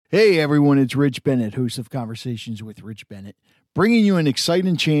Hey everyone, it's Rich Bennett, host of Conversations with Rich Bennett, bringing you an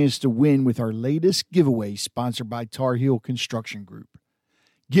exciting chance to win with our latest giveaway sponsored by Tar Heel Construction Group.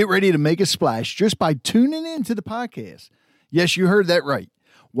 Get ready to make a splash just by tuning in to the podcast. Yes, you heard that right.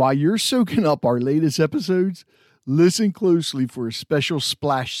 While you're soaking up our latest episodes, listen closely for a special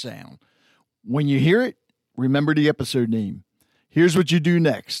splash sound. When you hear it, remember the episode name. Here's what you do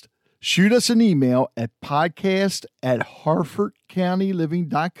next. Shoot us an email at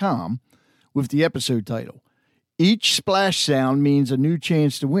podcast@harfordcountyliving.com with the episode title. Each splash sound means a new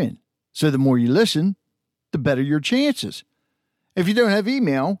chance to win. So the more you listen, the better your chances. If you don't have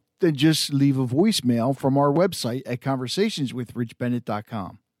email, then just leave a voicemail from our website at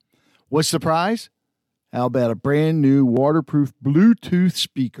conversationswithrichbennett.com. What's the prize? How about a brand new waterproof Bluetooth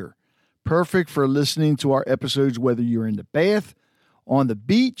speaker? Perfect for listening to our episodes whether you're in the bath, on the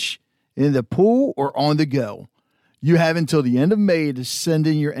beach, in the pool, or on the go. You have until the end of May to send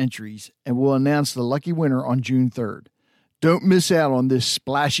in your entries, and we'll announce the lucky winner on June 3rd. Don't miss out on this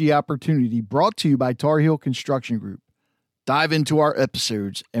splashy opportunity brought to you by Tar Heel Construction Group. Dive into our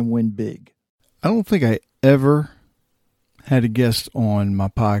episodes and win big. I don't think I ever had a guest on my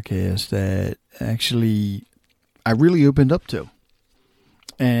podcast that actually I really opened up to.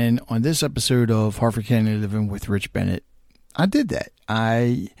 And on this episode of Harford County Living with Rich Bennett, I did that.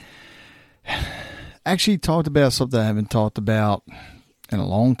 I actually talked about something I haven't talked about in a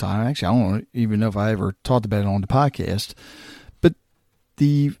long time. Actually, I don't even know if I ever talked about it on the podcast. But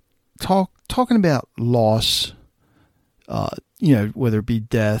the talking about loss, whether it be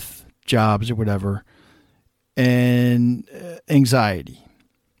death, jobs, or whatever, and anxiety,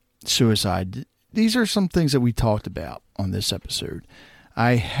 suicide. These are some things that we talked about on this episode.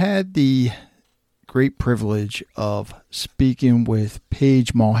 I had the great privilege of speaking with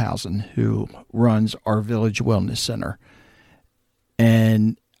Paige Mulhausen, who runs our Village Wellness Center.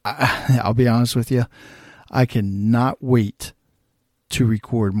 And I'll be honest with you, I cannot wait to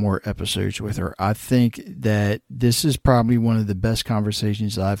record more episodes with her. I think that this is probably one of the best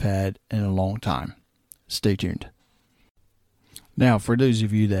conversations I've had in a long time. Stay tuned. Now, for those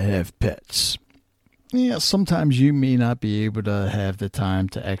of you that have pets, sometimes you may not be able to have the time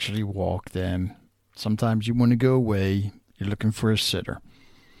to actually walk them. Sometimes you want to go away. You're looking for a sitter.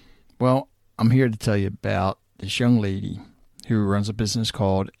 Well, I'm here to tell you about this young lady who runs a business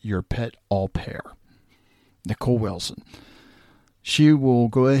called Your Pet Au Pair, Nicole Wilson. She will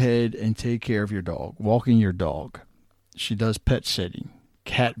go ahead and take care of your dog, walking your dog. She does pet sitting,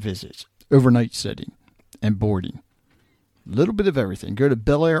 cat visits, overnight sitting, and boarding. A little bit of everything. Go to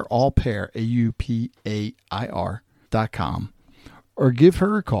Belair Au Pair, AUPAIR.com, or give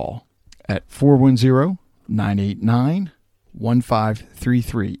her a call at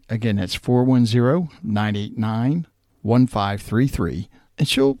 410-989-1533. Again, that's 410-989-1533. And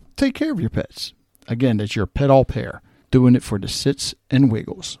she'll take care of your pets. Again, that's Your Pet Au Pair, doing it for the sits and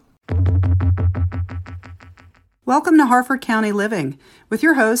wiggles. Welcome to Harford County Living with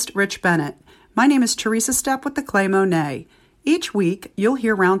your host, Rich Bennett. My name is Teresa Stepp with the Clay Monet. Each week, you'll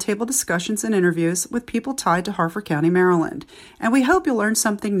hear roundtable discussions and interviews with people tied to Harford County, Maryland, and we hope you'll learn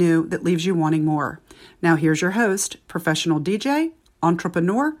something new that leaves you wanting more. Now here's your host, professional DJ,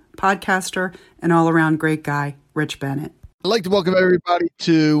 entrepreneur, podcaster, and all-around great guy, Rich Bennett. I'd like to welcome everybody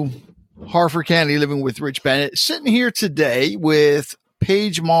to Harford County Living with Rich Bennett. Sitting here today with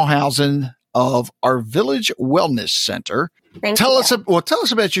Paige Mulhausen of our Village Wellness Center. Tell us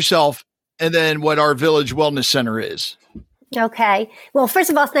about yourself and then what our Village Wellness Center is. Okay. Well, first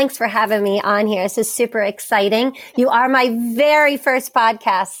of all, thanks for having me on here. This is super exciting. You are my very first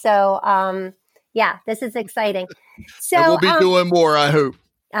podcast. So, this is exciting. So and we'll be doing more, I hope.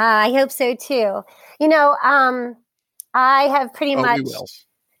 I hope so too. I have pretty much,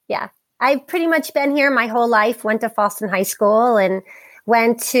 I've pretty much been here my whole life, went to Fallston High School and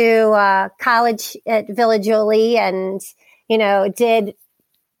went to college at Village Yulee and, did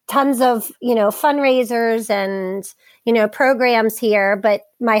tons of, fundraisers and, programs here, but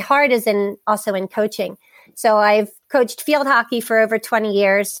my heart is also in coaching. So I've coached field hockey for over 20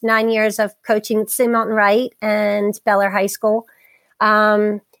 years, 9 years of coaching at St. Milton Wright and Bel Air High School.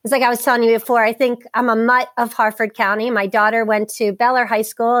 It's like I was telling you before, I think I'm a mutt of Harford County. My daughter went to Bel Air High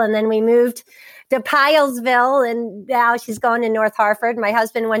School and then we moved to Pilesville and now she's going to North Harford. My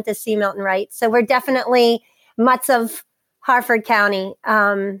husband went to St. Milton Wright. So we're definitely mutts of Harford County.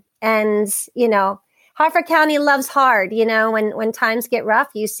 Harford County loves hard, when times get rough,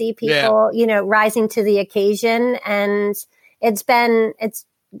 you see people, rising to the occasion. And I'm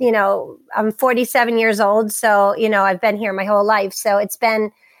 47 years old. So, I've been here my whole life. So it's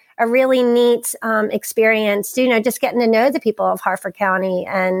been a really neat experience, just getting to know the people of Harford County.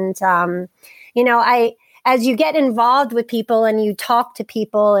 And, as you get involved with people and you talk to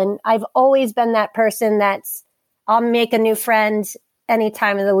people, and I've always been that person I'll make a new friend any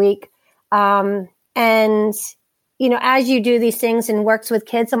time of the week. As you do these things and works with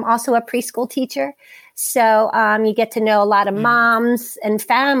kids, I'm also a preschool teacher. So you get to know a lot of moms and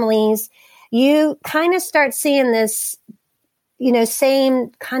families. You kind of start seeing this,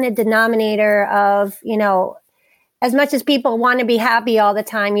 same kind of denominator of, as much as people want to be happy all the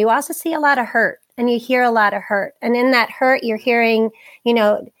time, you also see a lot of hurt and you hear a lot of hurt. And in that hurt, you're hearing,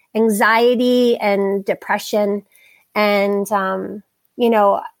 anxiety and depression. And,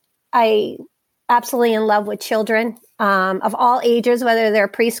 I absolutely in love with children of all ages, whether they're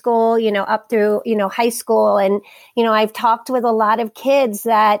preschool, up through, high school. And, I've talked with a lot of kids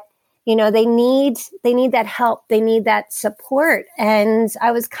that, they need that help. They need that support. And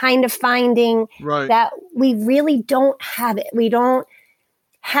I was kind of finding that we really don't have it. We don't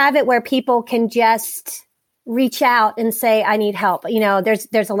have it where people can just reach out and say, I need help.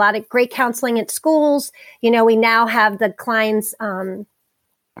 There's a lot of great counseling at schools. We now have the Klein's, the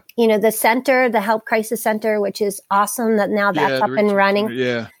center, the Help Crisis Center, which is awesome that now that's up and running.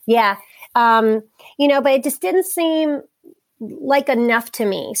 Yeah. Yeah. But it just didn't seem like enough to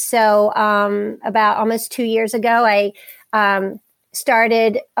me. So about almost 2 years ago, I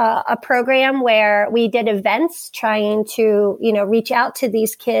started a program where we did events trying to, reach out to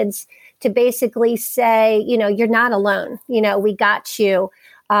these kids to basically say, you're not alone. We got you.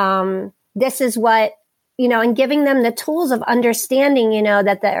 This is what, and giving them the tools of understanding,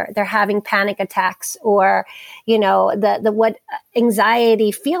 that they're having panic attacks or, the what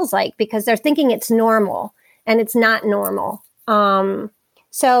anxiety feels like, because they're thinking it's normal and it's not normal.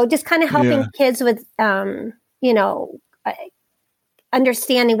 So just kind of helping kids with,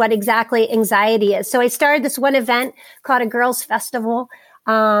 understanding what exactly anxiety is. So I started this one event called a Girls Festival,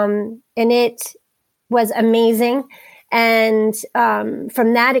 and it was amazing. And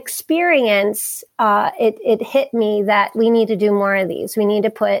from that experience, it hit me that we need to do more of these. We need to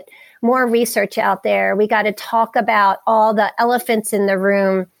put more research out there. We got to talk about all the elephants in the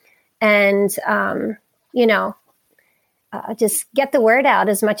room and, just get the word out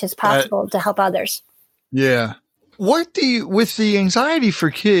as much as possible to help others. Yeah. With the anxiety for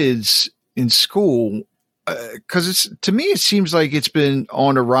kids in school, because to me, it seems like it's been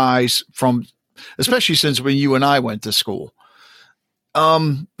on a rise especially since when you and I went to school.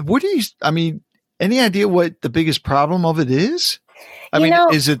 Any idea what the biggest problem of it is?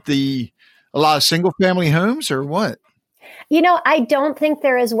 Is it a lot of single family homes or what? I don't think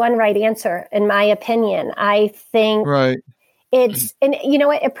there is one right answer, in my opinion. I think it's, and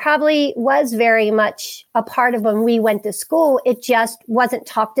it probably was very much a part of when we went to school. It just wasn't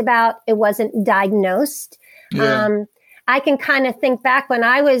talked about. It wasn't diagnosed. Yeah. I can kind of think back when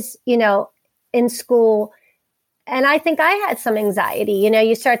I was, in school, and I think I had some anxiety.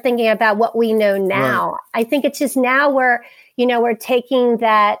 You start thinking about what we know now. Right. I think it's just now we're taking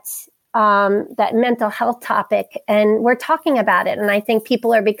that mental health topic and we're talking about it. And I think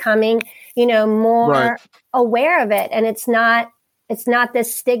people are becoming, more aware of it. And it's not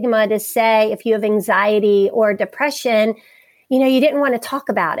this stigma to say if you have anxiety or depression, you didn't want to talk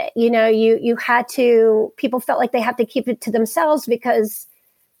about it. You had to, people felt like they have to keep it to themselves because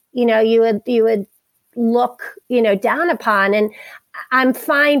you would look, down upon. And I'm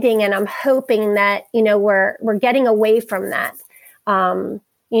finding and I'm hoping that, we're getting away from that. So,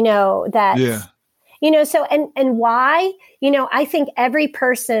 and why, I think every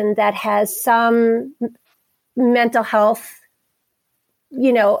person that has some mental health,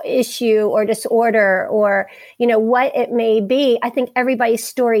 issue or disorder or, what it may be, I think everybody's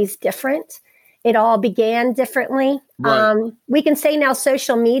story is different. It all began differently. Right. We can say now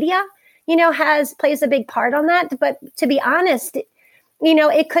social media, plays a big part on that. But to be honest,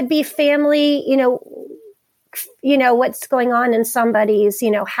 it could be family, what's going on in somebody's,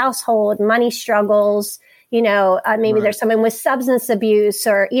 household, money struggles, maybe there's someone with substance abuse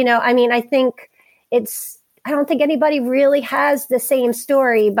or, I think I don't think anybody really has the same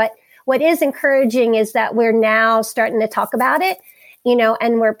story. But what is encouraging is that we're now starting to talk about it.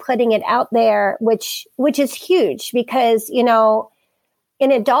 And we're putting it out there, which is huge because, in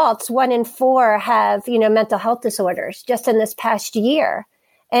adults, 1 in 4 have, mental health disorders just in this past year.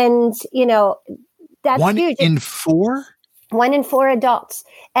 And, that's 1 huge. 1 in 4? 1 in 4 adults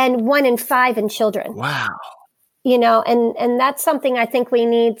and 1 in 5 in children. Wow. And that's something I think we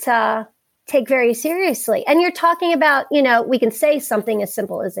need to take very seriously. And you're talking about, we can say something as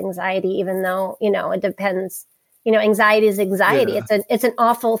simple as anxiety, even though, it depends anxiety is anxiety. Yeah. It's an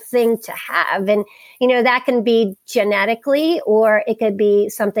awful thing to have. And, that can be genetically, or it could be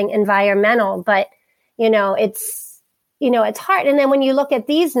something environmental, but, it's hard. And then when you look at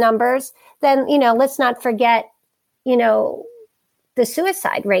these numbers, then, let's not forget, the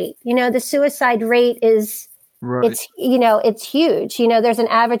suicide rate. The suicide rate is, right. It's huge. There's an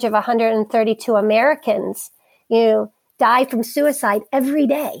average of 132 Americans, die from suicide every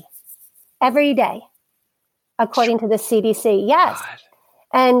day, according to the CDC. Yes. God.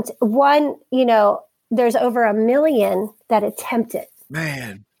 And there's over 1 million that attempt it.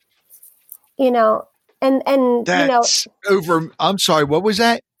 Man. And that's over. I'm sorry. What was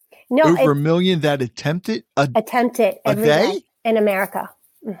that? No, over 1 million that attempt it every day in America.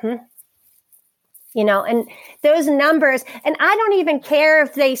 Mm-hmm. And those numbers, and I don't even care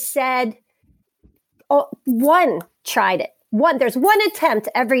if they said, one tried it. There's one attempt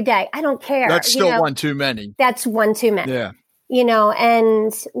every day. I don't care. That's still one too many. That's one too many. Yeah.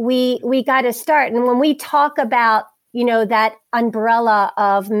 And we got to start. And when we talk about, that umbrella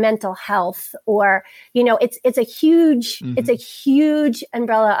of mental health, or, it's a huge, mm-hmm. it's a huge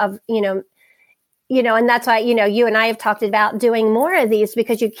umbrella of, and that's why, you and I have talked about doing more of these,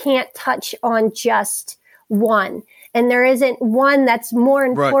 because you can't touch on just one. And there isn't one that's more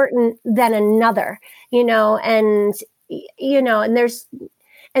important than another, and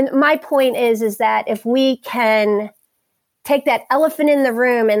my point is that if we can take that elephant in the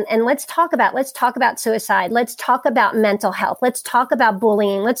room and let's talk about suicide. Let's talk about mental health. Let's talk about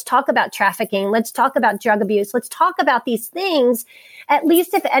bullying. Let's talk about trafficking. Let's talk about drug abuse. Let's talk about these things. At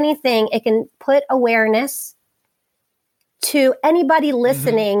least, if anything, it can put awareness to anybody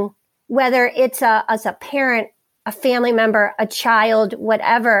listening, mm-hmm. whether it's as a parent, a family member, a child,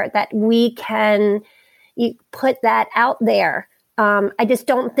 whatever, that we can put that out there. I just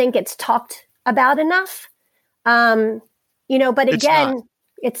don't think it's talked about enough. But again,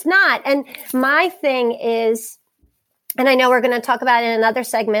 it's not. And my thing is, and I know we're going to talk about it in other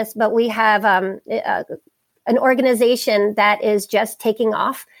segments, but we have an organization that is just taking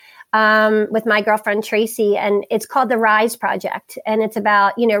off with my girlfriend Tracy, and it's called the Rise Project, and it's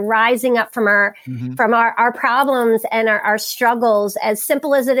about rising up from our mm-hmm. from our problems and our struggles, as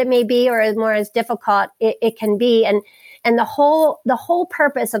simple as it may be, or as difficult it can be, and the whole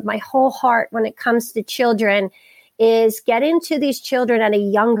purpose of my whole heart when it comes to children is get into these children at a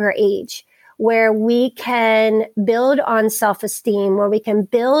younger age, where we can build on self-esteem, where we can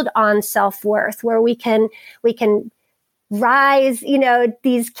build on self-worth, where we can rise,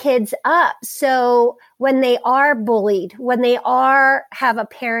 these kids up. So when they are bullied, when they have a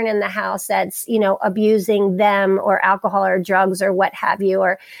parent in the house that's, abusing them, or alcohol or drugs or what have you,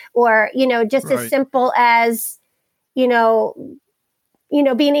 or just as simple as,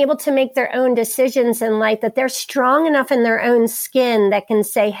 being able to make their own decisions in life, that they're strong enough in their own skin that can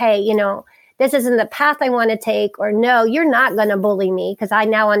say, hey, this isn't the path I want to take, or no, you're not going to bully me because I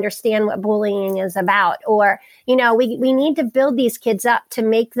now understand what bullying is about. Or, we need to build these kids up to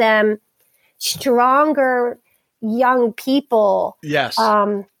make them stronger young people. Yes.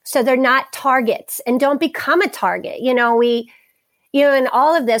 So they're not targets, and don't become a target. In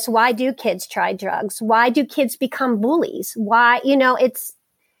all of this, why do kids try drugs? Why do kids become bullies? Why,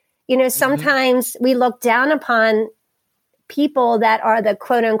 sometimes mm-hmm. we look down upon people that are the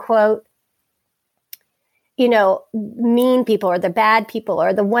quote unquote, mean people, or the bad people,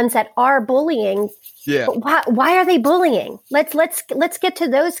 or the ones that are bullying. Yeah. But why are they bullying? Let's get to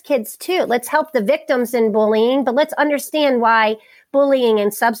those kids too. Let's help the victims in bullying, but let's understand why bullying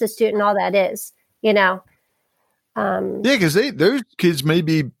and substitute and all that is, because those kids may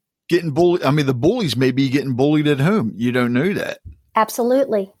be getting bullied. I mean, the bullies may be getting bullied at home. You don't know that.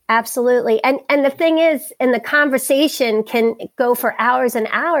 Absolutely. Absolutely. And the thing is, and the conversation can go for hours and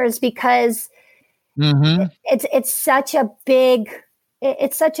hours, because mm-hmm. it's such a big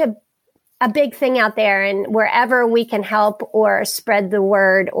thing out there, and wherever we can help or spread the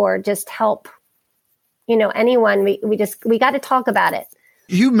word or just help, anyone, we got to talk about it.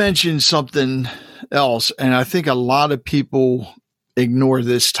 You mentioned something else, and I think a lot of people ignore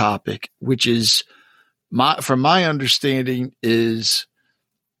this topic, which is from my understanding is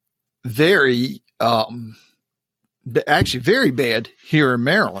very, actually very bad here in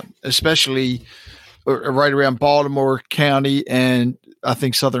Maryland, especially right around Baltimore County and I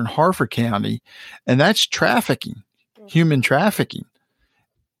think Southern Harford County, and that's trafficking, human trafficking.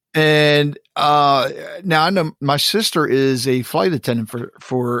 And now I know my sister is a flight attendant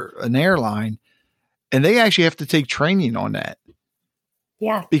for an airline, and they actually have to take training on that.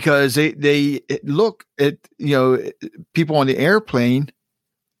 Yeah, because they look at people on the airplane,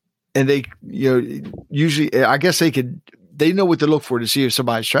 and they, usually, I guess they know what to look for to see if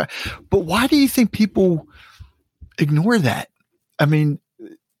somebody's trying. But why do you think people ignore that? I mean,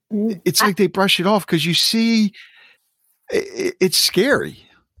 it's like they brush it off because you see, it's scary.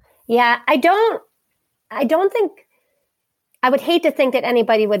 Yeah, I don't think, I would hate to think that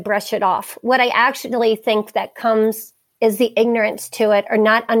anybody would brush it off. What I actually think that comes is the ignorance to it, or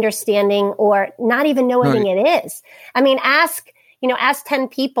not understanding, or not even knowing it is. I mean, ask 10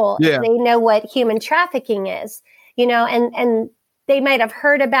 people if they know what human trafficking is, and they might have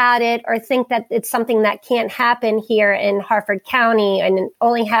heard about it or think that it's something that can't happen here in Harford County and it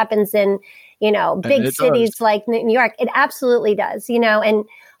only happens in, big cities like New York. It absolutely does, and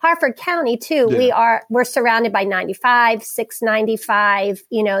Harford County too. We're surrounded by 95, 695,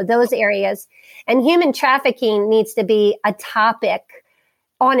 those areas, and human trafficking needs to be a topic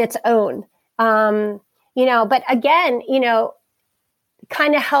on its own. But again,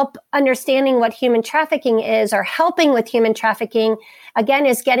 kind of help understanding what human trafficking is, or helping with human trafficking, again,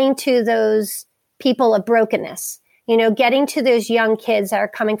 is getting to those people of brokenness, getting to those young kids that are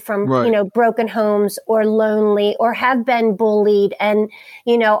coming from, broken homes or lonely or have been bullied. And,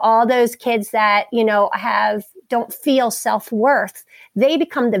 all those kids that, don't feel self-worth, they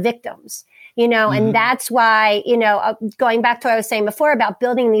become the victims, and that's why, going back to what I was saying before about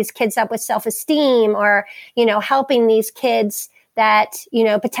building these kids up with self-esteem, or, helping these kids that,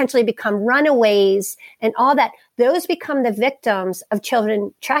 potentially become runaways and all that, those become the victims of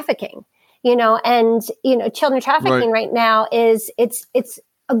children trafficking, and, children trafficking right now it's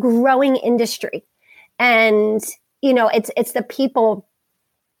a growing industry. And, it's the people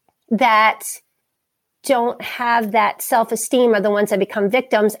that don't have that self-esteem are the ones that become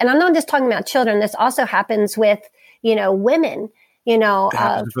victims. And I'm not just talking about children. This also happens with, women.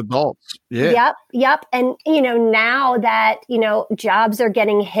 With adults. Yeah. Yep. And, now that, jobs are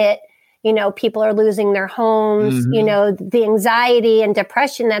getting hit, people are losing their homes, the anxiety and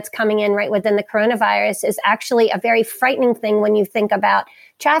depression that's coming in right within the coronavirus is actually a very frightening thing when you think about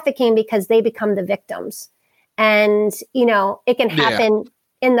trafficking, because they become the victims. And, it can happen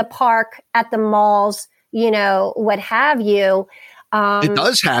in the park, at the malls, what have you. It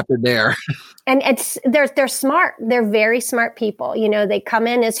does happen there. And they're smart. They're very smart people. They come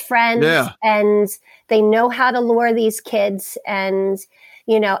in as friends and they know how to lure these kids and,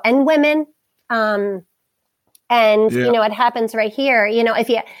 and women. It happens right here.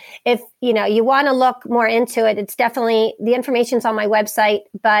 If you want to look more into it, it's definitely, the information's on my website,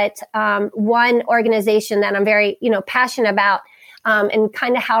 but, one organization that I'm very, passionate about, and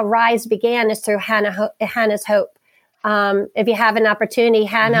kind of how Rise began is through Hannah's Hope. If you have an opportunity,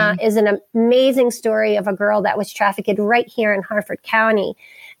 Hannah is an amazing story of a girl that was trafficked right here in Harford County.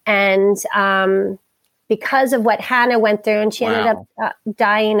 And because of what Hannah went through, and she ended up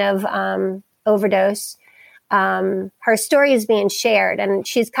dying of overdose, her story is being shared. And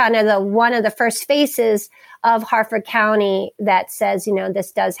she's kind of one of the first faces of Harford County that says,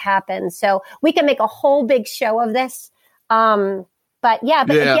 this does happen. So we can make a whole big show of this. Again,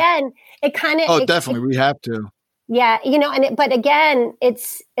 it kind of... definitely. We have to. Yeah, but again,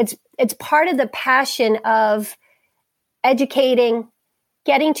 it's part of the passion of educating,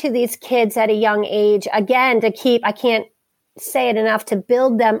 getting to these kids at a young age, again, I can't say it enough, to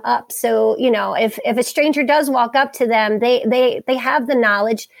build them up. So, if a stranger does walk up to them, they have the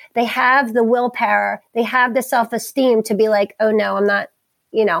knowledge, they have the willpower, they have the self-esteem to be like, oh no, I'm not,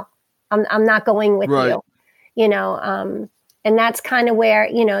 I'm not going with you, and that's kind of where,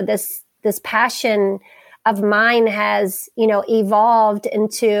 this passion of mine has, evolved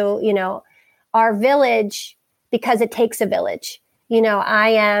into, our village, because it takes a village.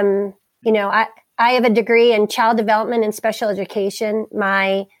 I have a degree in child development and special education.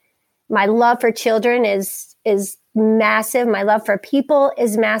 My love for children is massive. My love for people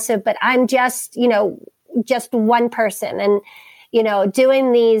is massive, but I'm just one person. And,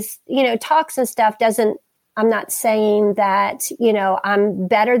 doing these, talks and stuff I'm not saying that, I'm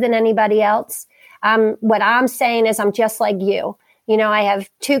better than anybody else. What I'm saying is I'm just like you. I have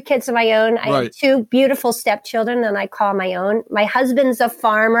 2 kids of my own. I have 2 beautiful stepchildren that I call my own. My husband's a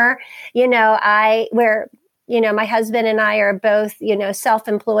farmer. My husband and I are both,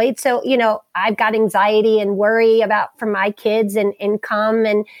 self-employed. So, I've got anxiety and worry for my kids and income,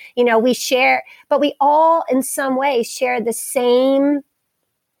 and, we share, but we all in some way share the same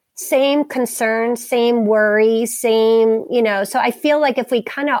concern, same worry, same, so I feel like if we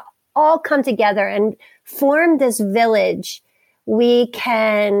kind of all come together and form this village, we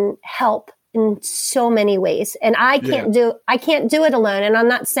can help in so many ways. And I can't do it alone. And I'm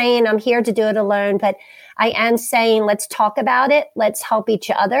not saying I'm here to do it alone, but I am saying, let's talk about it. Let's help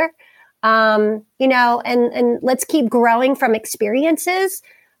each other. And let's keep growing from experiences.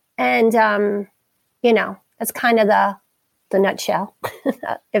 And, that's kind of the nutshell,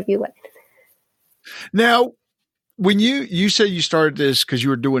 if you would. Now, when you said you started this because you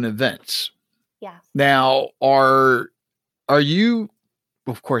were doing events. Yeah. Now, are you,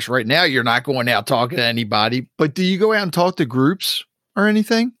 of course, right now you're not going out talking to anybody, but do you go out and talk to groups or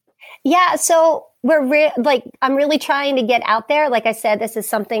anything? Yeah. So I'm really trying to get out there. Like I said, this is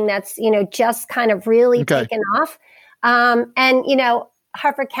something that's, just kind of really taken off.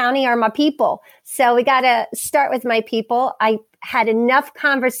 Harford County are my people. So we got to start with my people. I had enough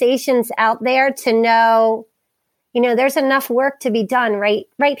conversations out there to know, there's enough work to be done right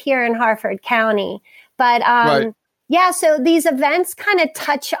here in Harford County. But, so these events kind of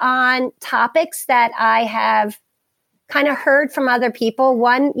touch on topics that I have kind of heard from other people.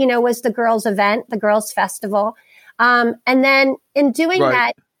 One, was the girls' event, the girls' festival. And then in doing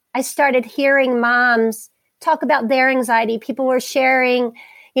that, I started hearing moms talk about their anxiety. People were sharing,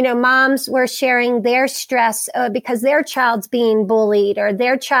 moms were sharing their stress because their child's being bullied or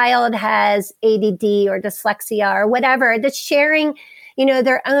their child has ADD or dyslexia or whatever, just sharing,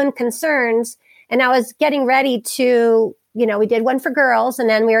 their own concerns. And I was getting ready to, we did one for girls and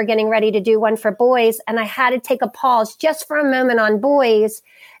then we were getting ready to do one for boys. And I had to take a pause just for a moment on boys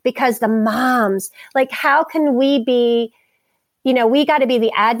because the moms, like, how can we be, we got to be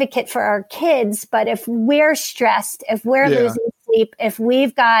the advocate for our kids. But if we're stressed, if we're losing sleep, if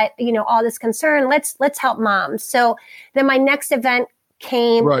we've got, all this concern, let's help moms. So then my next event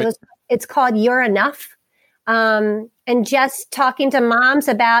came, it's called You're Enough. And just talking to moms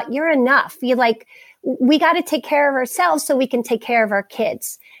about you're enough. We got to take care of ourselves so we can take care of our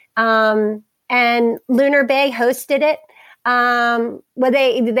kids. And Lunar Bay hosted it. I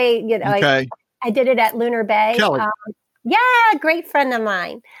did it at Lunar Bay. Kelly. Great friend of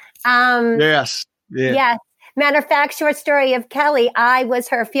mine. Yes. Yeah. Yes. Matter of fact, short story of Kelly. I was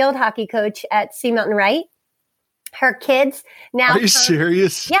her field hockey coach at Sea Mountain Wright. Her kids now. Are you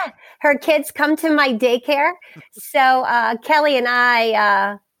serious? Yeah. Her kids come to my daycare. So, Kelly and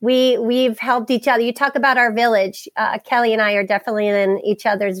I, we've helped each other. You talk about our village. Kelly and I are definitely in each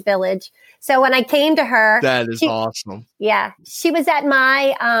other's village. So when I came to her, that is awesome. Yeah. She was at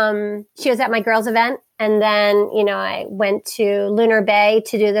my girls' event. And then, I went to Lunar Bay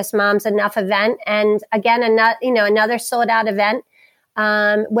to do this Moms Enough event. And again, another sold out event,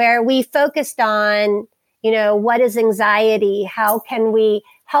 where we focused on, what is anxiety? How can we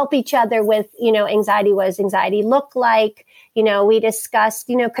help each other with, anxiety? What does anxiety look like? We discussed,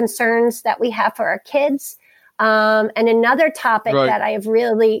 concerns that we have for our kids. And another topic that I have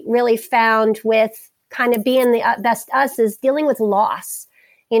really, really found with kind of being the best us is dealing with loss.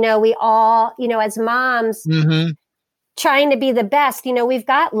 We all, as moms, trying to be the best, we've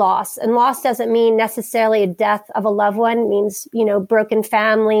got loss. And loss doesn't mean necessarily a death of a loved one. It means, broken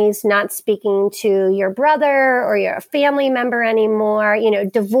families, not speaking to your brother or your family member anymore,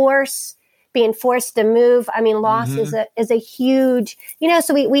 divorce, being forced to move. I mean, loss is a huge,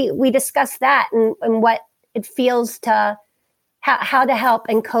 so we discussed that and what it feels to how to help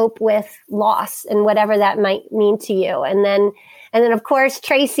and cope with loss and whatever that might mean to you. And then, of course,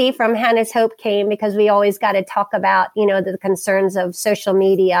 Tracy from Hannah's Hope came because we always got to talk about, the concerns of social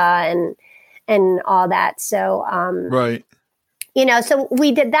media and all that. So, so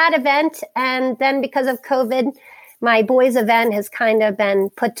we did that event. And then because of COVID, my boys' event has kind of been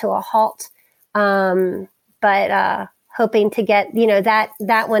put to a halt. But hoping to get,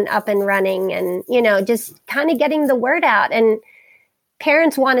 that one up and running and, just kind of getting the word out. And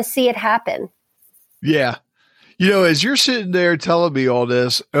parents want to see it happen. Yeah. As you're sitting there telling me all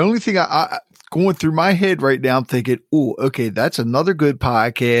this, the only thing I going through my head right now, I'm thinking, oh, okay, that's another good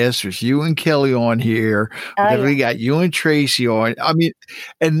podcast. There's you and Kelly on here. We got you and Tracy on. I mean,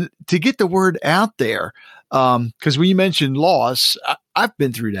 and to get the word out there, because when you mentioned loss, I've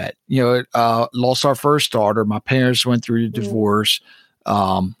been through that. Lost our first daughter. My parents went through a divorce.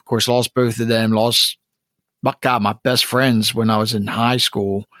 Of course, lost both of them. Lost, my best friends when I was in high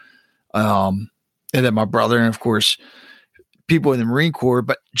school. And then my brother, and of course, people in the Marine Corps,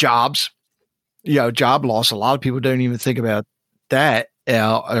 but jobs, job loss. A lot of people don't even think about that,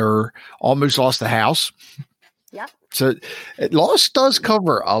 or almost lost the house. Yeah. So loss does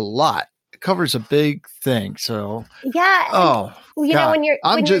cover a lot. covers a big thing. So yeah. Oh, you know, when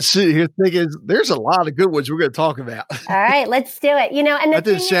I'm just sitting here thinking there's a lot of good ones we're going to talk about. All right, let's do it. You know, and that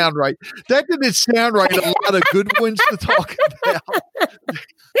didn't sound right. That didn't sound right. A lot of good ones to talk about.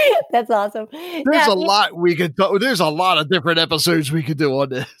 That's awesome. There's a lot we could talk. There's a lot of different episodes we could do on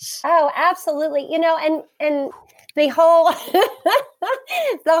this. Oh, absolutely. You know, and the whole,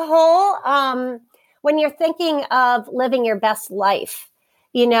 when you're thinking of living your best life,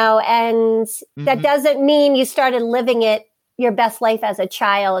 you know, and that doesn't mean you started living your best life as a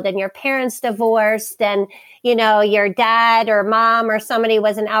child and your parents divorced and, you know, your dad or mom or somebody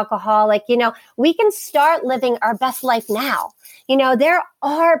was an alcoholic. You know, we can start living our best life now. You know, there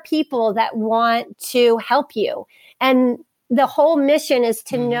are people that want to help you. And the whole mission is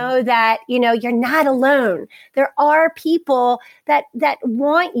to know that, you know, you're not alone. There are people that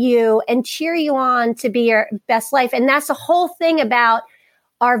want you and cheer you on to be your best life. And that's the whole thing about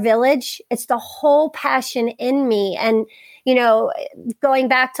our village. It's the whole passion in me. And, you know, going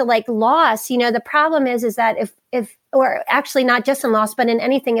back to like loss, you know, the problem is that if, or actually not just in loss, but in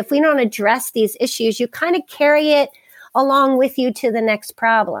anything, if we don't address these issues, you kind of carry it along with you to the next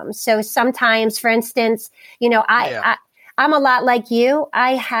problem. So sometimes, for instance, you know, I'm a lot like you.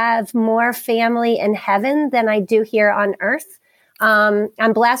 I have more family in heaven than I do here on earth.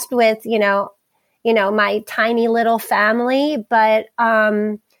 I'm blessed with, you know, my tiny little family, but,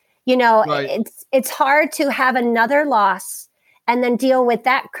 you know, it's hard to have another loss and then deal with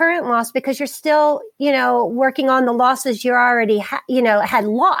that current loss because you're still, you know, working on the losses you already, had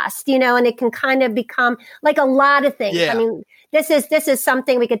lost, you know, and it can kind of become like a lot of things. Yeah. I mean, this is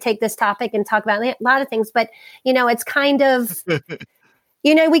something we could take this topic and talk about a lot of things, but, you know, it's kind of,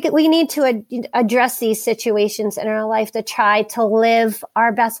 you know, we need to address these situations in our life to try to live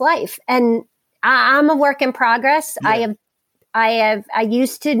our best life. And I'm a work in progress. Yeah. I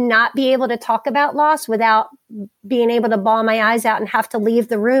used to not be able to talk about loss without being able to bawl my eyes out and have to leave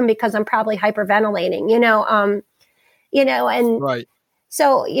the room because I'm probably hyperventilating, you know, and right.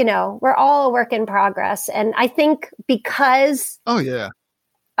 So, you know, we're all a work in progress. And I think because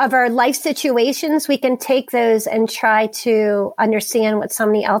of our life situations, we can take those and try to understand what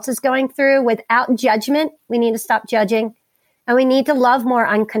somebody else is going through without judgment. We need to stop judging and we need to love more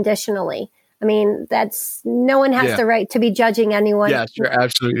unconditionally. I mean, no one has the right to be judging anyone. Yes, you're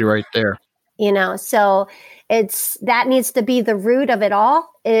absolutely right there. You know, so that needs to be the root of it all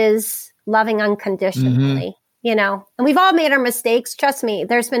is loving unconditionally, you know, and we've all made our mistakes. Trust me.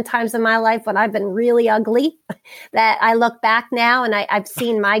 There's been times in my life when I've been really ugly that I look back now and I've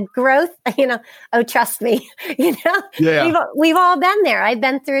seen my growth, you know, oh, trust me, you know, we've all been there. I've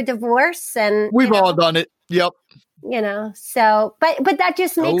been through a divorce and we've all done it. Yep. You know, so, but that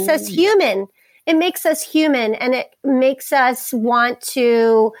just makes us human. It makes us human and it makes us want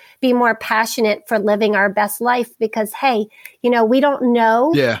to be more passionate for living our best life because, hey, you know, we don't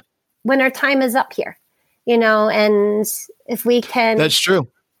know when our time is up here, you know, and if we can, that's true,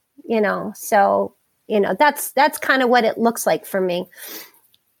 you know, so, you know, that's kind of what it looks like for me.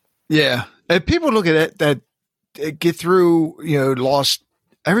 Yeah. And people look at it that get through, you know, loss.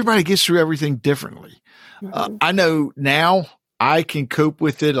 Everybody gets through everything differently. I know now I can cope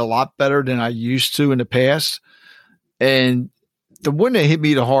with it a lot better than I used to in the past. And the one that hit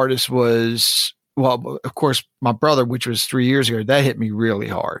me the hardest was, well, of course, my brother, which was 3 years ago, that hit me really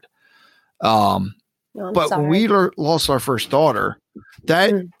hard. But when we lost our first daughter,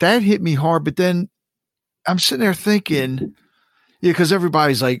 that hit me hard. But then I'm sitting there thinking, because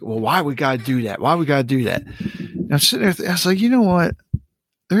everybody's like, well, why we got to do that? Why we got to do that? And I'm sitting there, I was like, you know what?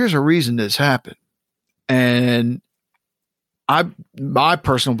 There's a reason this happened. And my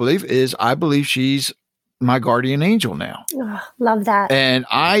personal belief is I believe she's my guardian angel now. Oh, love that. And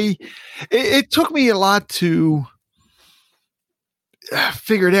it took me a lot to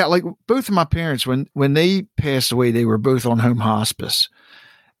figure it out. Like both of my parents, when they passed away, they were both on home hospice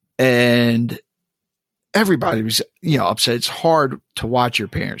and everybody was, you know, upset. It's hard to watch your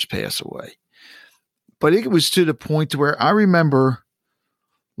parents pass away, but it was to the point to where I remember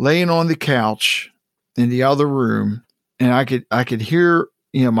laying on the couch in the other room, and I could hear,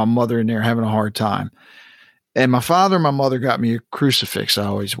 you know, my mother in there having a hard time. And my father and my mother got me a crucifix I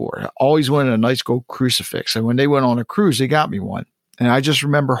always wore. I always wanted a nice gold crucifix. And when they went on a cruise, they got me one. And I just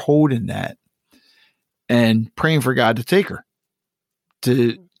remember holding that and praying for God to take her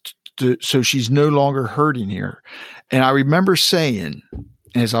so she's no longer hurting here. And I remember saying,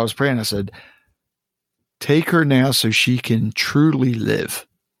 as I was praying, I said, take her now so she can truly live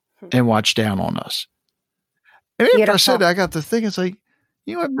and watch down on us. And after I said that, I got to think, it's like,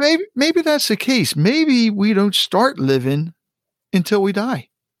 you know what, maybe that's the case. Maybe we don't start living until we die.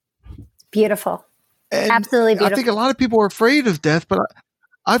 Beautiful. And absolutely beautiful. I think a lot of people are afraid of death, but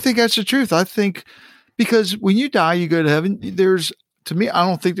I think that's the truth. I think because when you die, you go to heaven. To me, I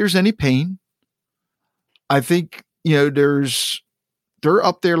don't think there's any pain. I think, they're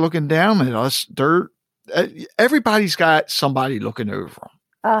up there looking down at us. Everybody's got somebody looking over them.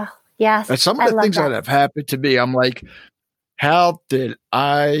 Oh, yes. And some of the things that have happened to me, I'm like, how did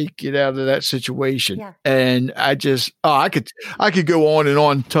I get out of that situation? Yeah. And I just, I could go on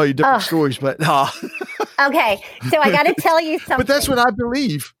and tell you different stories, but Okay. So I got to tell you something. But that's what I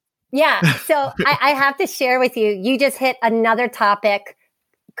believe. Yeah. So I have to share with you, you just hit another topic.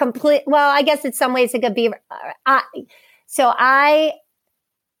 Well, I guess in some ways it could be, so I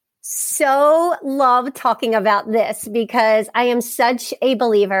so love talking about this because I am such a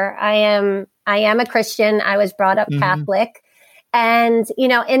believer. I am a Christian. I was brought up Catholic. And,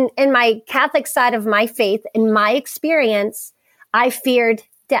 in my Catholic side of my faith, in my experience, I feared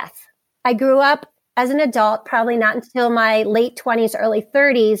death. I grew up as an adult, probably not until my late 20s, early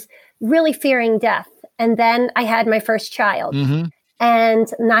 30s, really fearing death. And then I had my first child and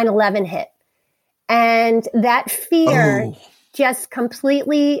 9/11 hit. And that fear just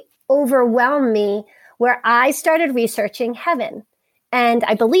completely overwhelmed me, where I started researching heaven, and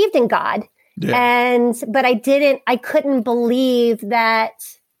I believed in God. Yeah. But I couldn't believe that,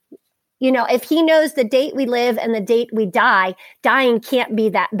 if he knows the date we live and the date we die, dying can't be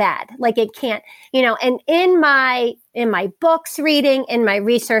that bad. Like it can't, and in my books reading, in my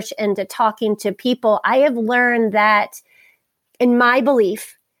research into talking to people, I have learned that in my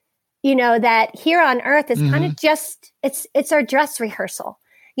belief, that here on earth is kind of just, it's our dress rehearsal.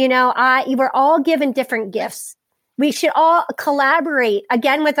 We're all given different gifts. We should all collaborate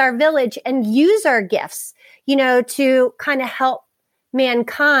again with our village and use our gifts, to kind of help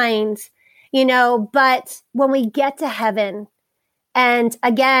mankind, but when we get to heaven, and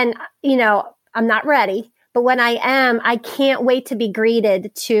again, I'm not ready, but when I am, I can't wait to be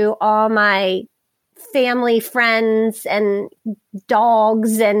greeted to all my family, friends, and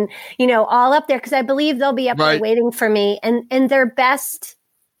dogs, and, all up there, because I believe they'll be up there waiting for me and their best,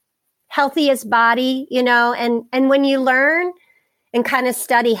 healthiest body, and when you learn and kind of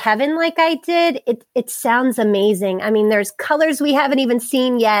study heaven like I did, it sounds amazing. I mean, there's colors we haven't even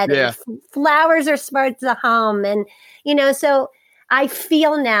seen yet. Yeah. Flowers are smart to hum. And, so I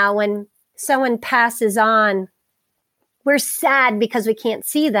feel now when someone passes on, we're sad because we can't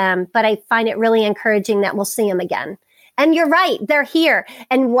see them, but I find it really encouraging that we'll see them again. And you're right, they're here.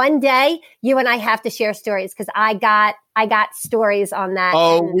 And one day you and I have to share stories, because I got stories on that.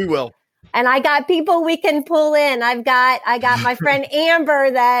 Oh, we will. And I got people we can pull in. I got my friend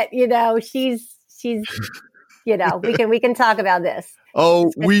Amber that, she's, we can talk about this.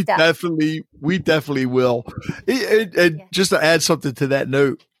 Oh, we definitely will. Just to add something to that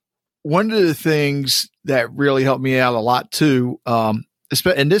note, one of the things that really helped me out a lot too, and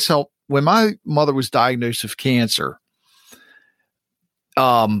this helped when my mother was diagnosed with cancer.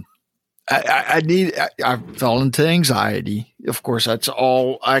 I fell into anxiety. Of course, that's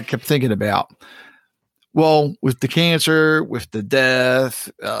all I kept thinking about. Well, with the cancer, with the death,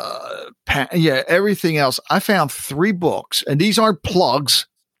 everything else, I found 3 books, and these aren't plugs,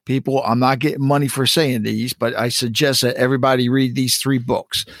 people. I'm not getting money for saying these, but I suggest that everybody read these 3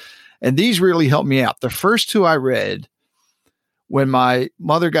 books. And these really helped me out. The first 2 I read when my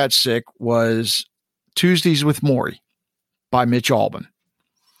mother got sick was Tuesdays with Morrie by Mitch Albom.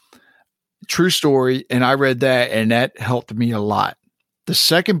 True story. And I read that, and that helped me a lot. The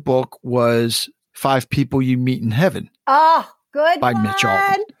second book was 5 People You Meet in Heaven. Oh, good by one. Mitch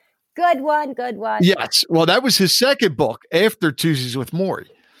Albom. Good one. Yes. Well, that was his second book after Tuesdays with Morrie.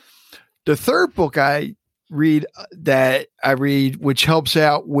 The third book I read, which helps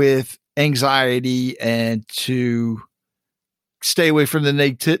out with anxiety and to stay away from the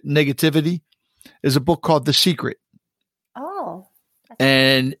negativity, is a book called The Secret. Oh.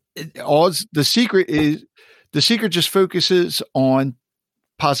 And The Secret just focuses on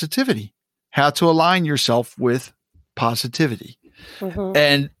positivity, how to align yourself with positivity.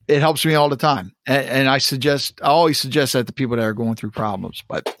 And it helps me all the time. And I always suggest that to people that are going through problems,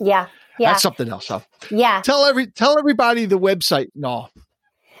 but that's something else. So tell everybody the website. No.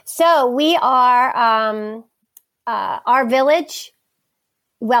 So we are, our village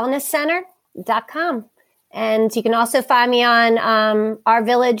wellness center.com. And you can also find me on our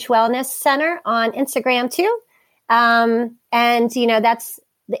Village Wellness Center on Instagram too. And, that's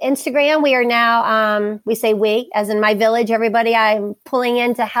the Instagram. We are now, we say we, as in my village, everybody I'm pulling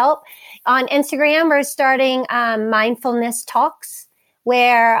in to help. On Instagram, we're starting mindfulness talks,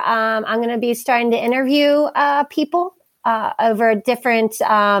 where I'm going to be starting to interview people over different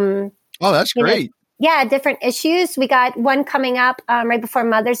Oh, that's great. Different issues. We got one coming up right before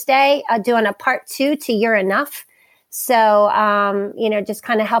Mother's Day, doing a part 2 to You're Enough. So, just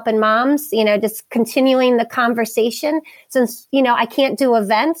kind of helping moms, just continuing the conversation since, I can't do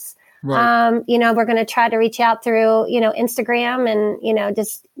events. Right. We're going to try to reach out through, Instagram and,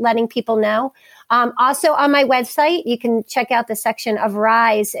 just letting people know. Also on my website, you can check out the section of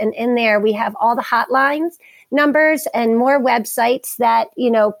Rise. And in there, we have all the hotlines, numbers, and more websites that,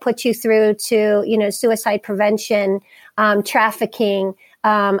 put you through to, suicide prevention, trafficking,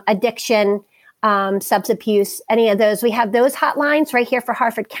 addiction, substance abuse, any of those. We have those hotlines right here for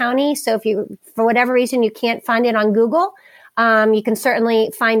Harford County. So if you, for whatever reason, you can't find it on Google, you can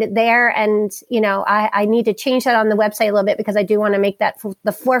certainly find it there. And, I need to change that on the website a little bit because I do want to make that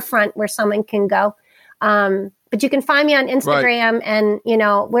the forefront where someone can go. But you can find me on Instagram and,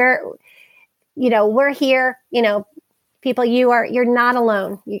 we're here, people, you're not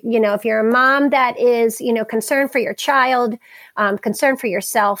alone. If you're a mom that is, concerned for your child, concerned for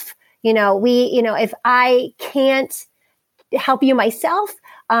yourself, if I can't help you myself,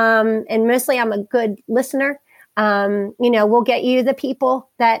 and mostly I'm a good listener, we'll get you the people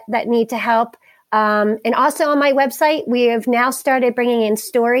that need to help. And also on my website, we have now started bringing in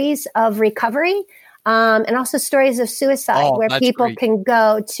stories of recovery, and also stories of suicide where people can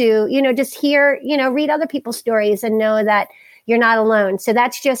go to, just hear, read other people's stories and know that you're not alone. So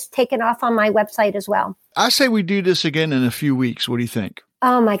that's just taken off on my website as well. I say we do this again in a few weeks. What do you think?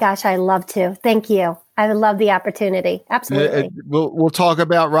 Oh my gosh, I love to. Thank you. I would love the opportunity. Absolutely. We'll talk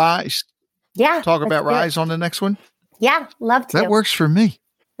about Rise. Yeah. Talk about Rise on the next one. Yeah, love to. That works for me.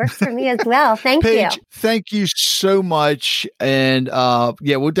 Works for me as well. Thank Paige, you. Thank you so much. And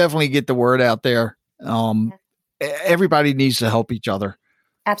we'll definitely get the word out there. Everybody needs to help each other.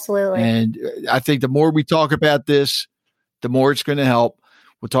 Absolutely. And I think the more we talk about this, the more it's going to help.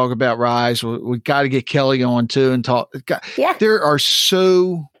 We'll talk about Rise. We got to get Kelly on too and talk. Yeah. There are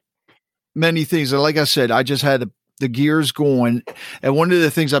so many things. And like I said, I just had the gears going. And one of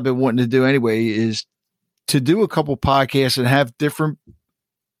the things I've been wanting to do anyway is to do a couple podcasts and have different,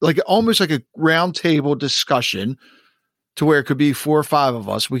 like almost like a round table discussion to where it could be 4 or 5 of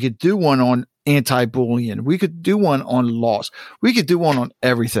us. We could do one on anti-bullying. We could do one on loss. We could do one on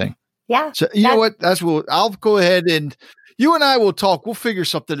everything. Yeah. So you know what? That's what I'll go ahead and you and I will talk. We'll figure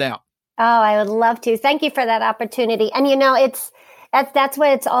something out. Oh, I would love to. Thank you for that opportunity. And that's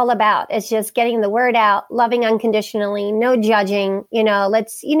what it's all about. It's just getting the word out, loving unconditionally, no judging, you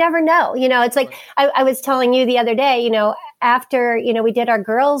never know, it's like I was telling you the other day, after, we did our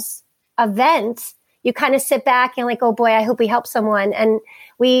girls event, you kind of sit back and like, oh boy, I hope we help someone. And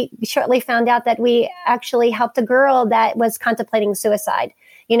we shortly found out that we actually helped a girl that was contemplating suicide,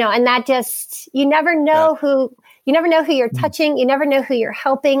 and that just, you never know who you're touching. You never know who you're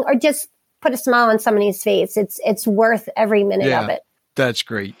helping, or just put a smile on somebody's face. It's worth every minute of it. That's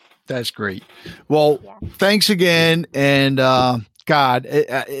great. That's great. Well, thanks again. And God,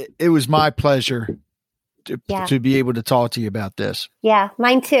 it was my pleasure to be able to talk to you about this. Yeah,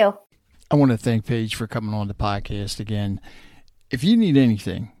 mine too. I want to thank Paige for coming on the podcast again. If you need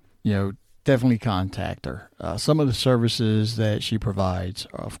anything, definitely contact her. Some of the services that she provides,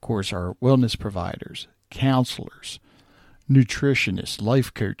 of course, are wellness providers, counselors, nutritionists,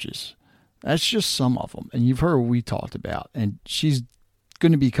 life coaches. That's just some of them. And you've heard what we talked about. And she's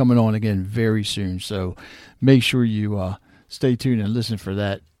going to be coming on again very soon. So make sure you stay tuned and listen for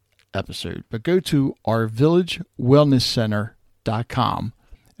that episode. But go to ourvillagewellnesscenter.com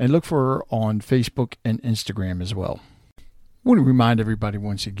and look for her on Facebook and Instagram as well. I want to remind everybody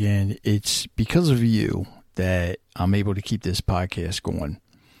once again, it's because of you that I'm able to keep this podcast going.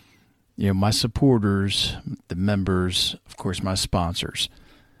 My supporters, the members, of course, my sponsors.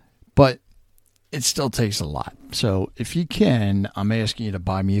 But it still takes a lot. So if you can, I'm asking you to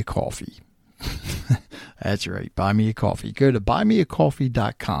buy me a coffee. That's right. Buy me a coffee. Go to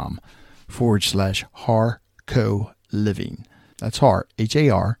buymeacoffee.com/Harco Living. That's Har,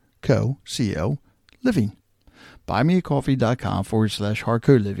 HARCO, Living.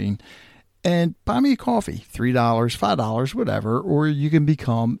 Buymeacoffee.com/Harco Living. And buy me a coffee, $3, $5, whatever, or you can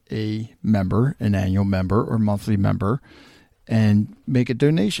become a member, an annual member or monthly member, and make a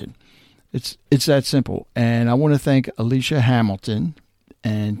donation. It's that simple. And I want to thank Alicia Hamilton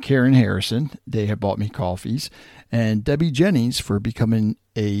and Karen Harrison. They have bought me coffees. And Debbie Jennings for becoming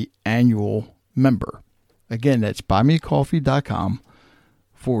a annual member. Again, that's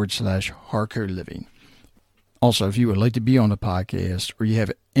buymeacoffee.com/Harco Living. Also, if you would like to be on the podcast or you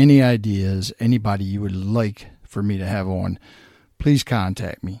have any ideas, anybody you would like for me to have on, please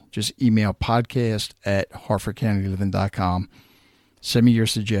contact me. Just email podcast@harfordcountyliving.com. Send me your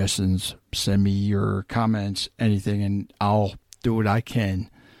suggestions, send me your comments, anything, and I'll do what I can.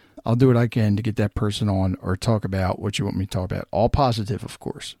 I'll do what I can to get that person on or talk about what you want me to talk about. All positive, of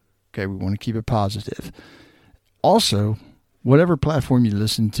course. Okay, we want to keep it positive. Also, whatever platform you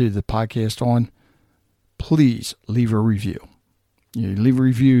listen to the podcast on, please leave a review. Leave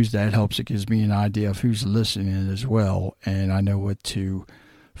reviews. That helps. It gives me an idea of who's listening as well, and I know what to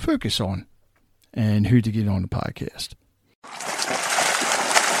focus on and who to get on the podcast.